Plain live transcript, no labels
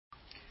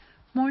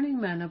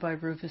Morning Manna by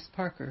Rufus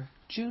Parker,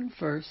 June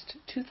 1st,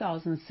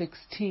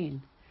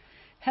 2016.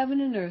 Heaven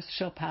and earth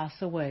shall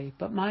pass away,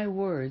 but my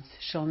words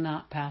shall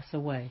not pass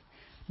away.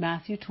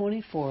 Matthew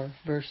 24,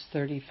 verse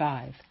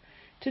 35.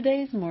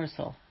 Today's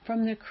morsel.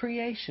 From the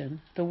creation,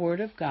 the Word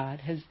of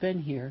God has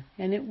been here,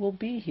 and it will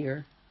be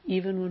here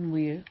even when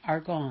we are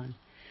gone.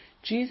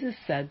 Jesus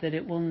said that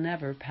it will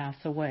never pass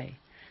away.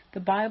 The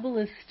Bible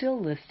is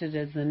still listed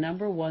as the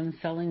number one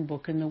selling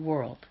book in the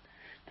world.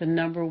 The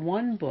number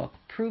one book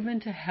proven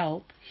to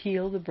help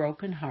heal the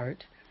broken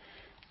heart,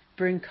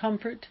 bring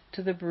comfort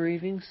to the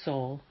bereaving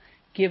soul,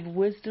 give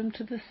wisdom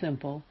to the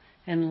simple,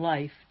 and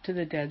life to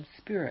the dead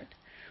spirit.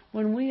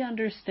 When we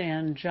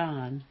understand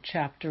John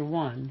chapter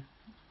 1,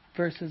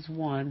 verses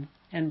 1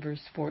 and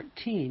verse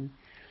 14,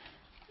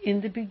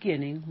 in the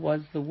beginning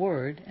was the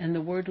Word, and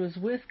the Word was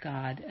with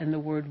God, and the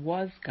Word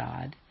was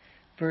God.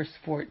 Verse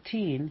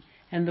 14,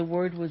 and the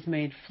Word was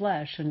made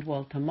flesh and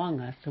dwelt among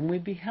us, and we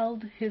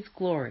beheld his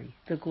glory,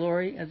 the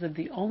glory as of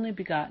the only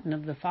begotten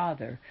of the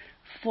Father,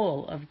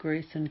 full of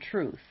grace and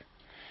truth.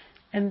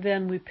 And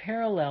then we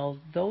parallel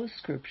those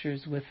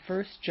scriptures with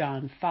 1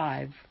 John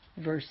 5,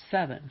 verse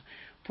 7.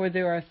 For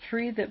there are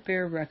three that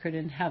bear record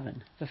in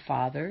heaven, the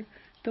Father,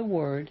 the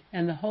Word,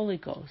 and the Holy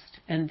Ghost,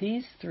 and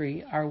these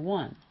three are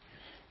one.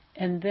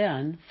 And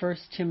then 1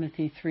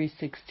 Timothy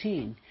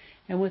 3:16,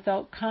 and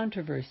without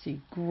controversy,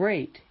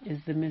 great is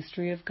the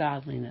mystery of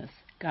godliness.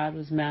 God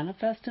was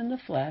manifest in the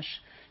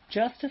flesh,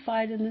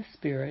 justified in the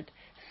Spirit,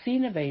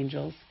 seen of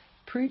angels,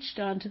 preached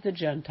unto the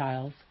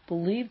Gentiles,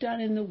 believed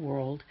on in the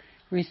world,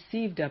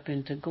 received up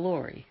into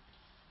glory.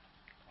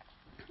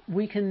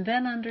 We can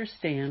then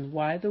understand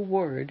why the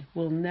Word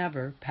will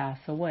never pass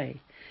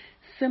away.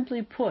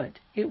 Simply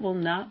put, it will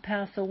not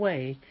pass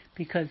away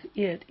because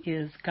it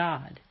is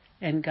God,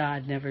 and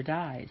God never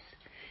dies.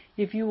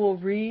 If you will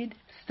read,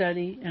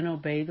 study, and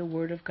obey the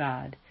Word of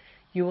God,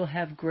 you will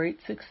have great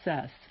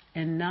success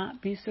and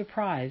not be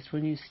surprised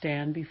when you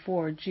stand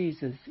before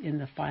Jesus in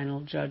the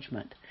final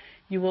judgment.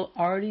 You will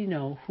already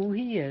know who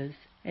He is,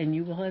 and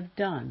you will have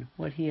done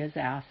what He has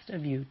asked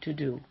of you to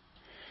do.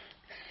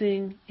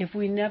 Sing, if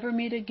we never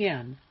meet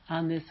again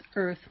on this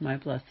earth, my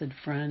blessed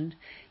friend,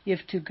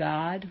 if to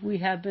God we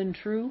have been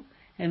true,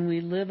 and we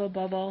live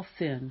above all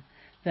sin,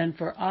 then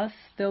for us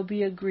there'll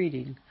be a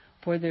greeting,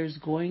 for there's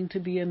going to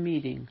be a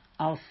meeting.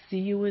 I'll see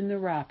you in the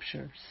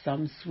rapture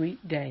some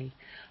sweet day.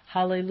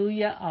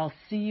 Hallelujah, I'll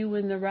see you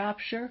in the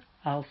rapture.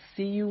 I'll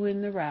see you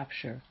in the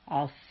rapture.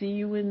 I'll see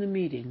you in the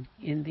meeting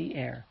in the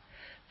air.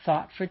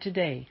 Thought for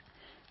today.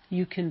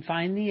 You can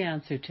find the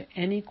answer to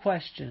any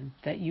question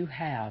that you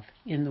have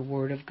in the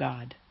Word of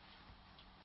God.